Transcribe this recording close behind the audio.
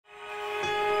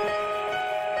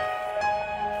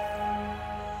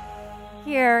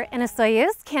Here in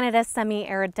Osoyoos, Canada's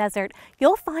semi-arid desert,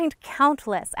 you'll find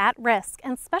countless at-risk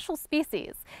and special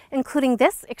species, including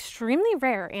this extremely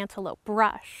rare antelope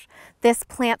brush. This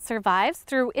plant survives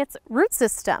through its root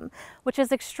system, which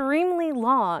is extremely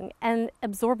long and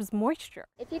absorbs moisture.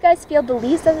 If you guys feel the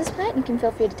leaves of this plant, you can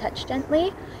feel free to touch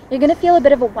gently. You're going to feel a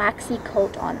bit of a waxy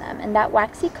coat on them, and that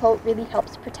waxy coat really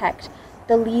helps protect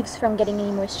the leaves from getting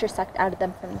any moisture sucked out of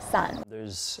them from the sun.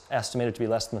 There's estimated to be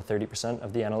less than 30%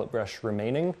 of the antelope brush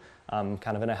remaining, kind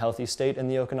of in a healthy state in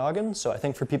the Okanagan. So I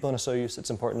think for people in Osoyoos, it's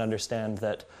important to understand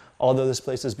that although this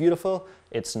place is beautiful,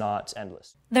 it's not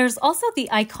endless. There's also the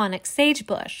iconic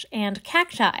sagebush and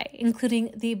cacti, including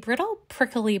the brittle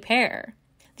prickly pear.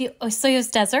 The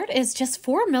Osoyoos Desert is just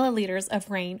 4 milliliters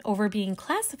of rain over being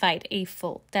classified a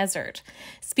full desert.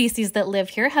 Species that live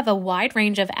here have a wide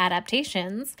range of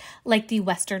adaptations, like the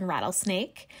western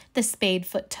rattlesnake, the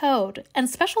spade-foot toad, and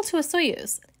special to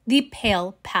Osoyoos, the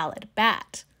pale pallid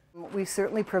bat. We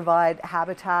certainly provide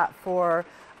habitat for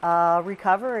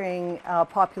recovering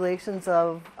populations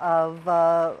of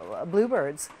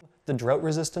bluebirds. The drought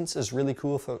resistance is really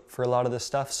cool for a lot of this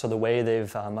stuff. So the way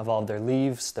they've evolved their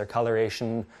leaves, their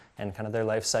coloration, and kind of their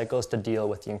life cycles to deal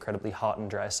with the incredibly hot and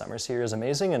dry summers here is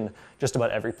amazing. And just about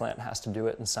every plant has to do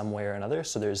it in some way or another.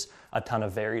 So there's a ton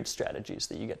of varied strategies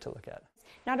that you get to look at.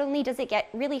 Not only does it get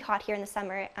really hot here in the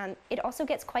summer, it also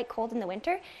gets quite cold in the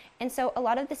winter. And so a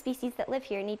lot of the species that live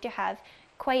here need to have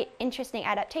quite interesting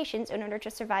adaptations in order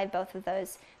to survive both of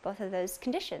those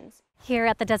conditions. Here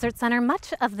at the Desert Center,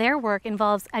 much of their work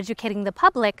involves educating the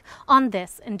public on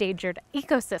this endangered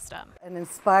ecosystem. And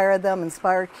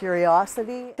inspire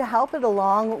curiosity. To help it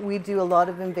along, we do a lot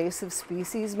of invasive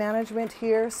species management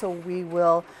here, so we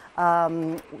will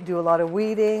do a lot of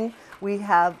weeding. We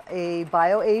have a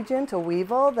bioagent, a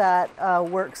weevil, that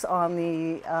works on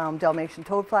the Dalmatian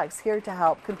toadflax here to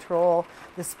help control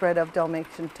the spread of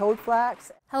Dalmatian toadflax.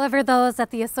 However, those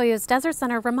at the Osoyoos Desert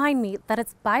Center remind me that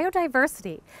it's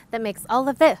biodiversity that makes all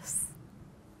of this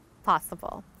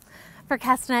possible. For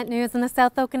Castanet News in the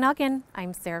South Okanagan,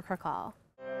 I'm Sarah Kirkall.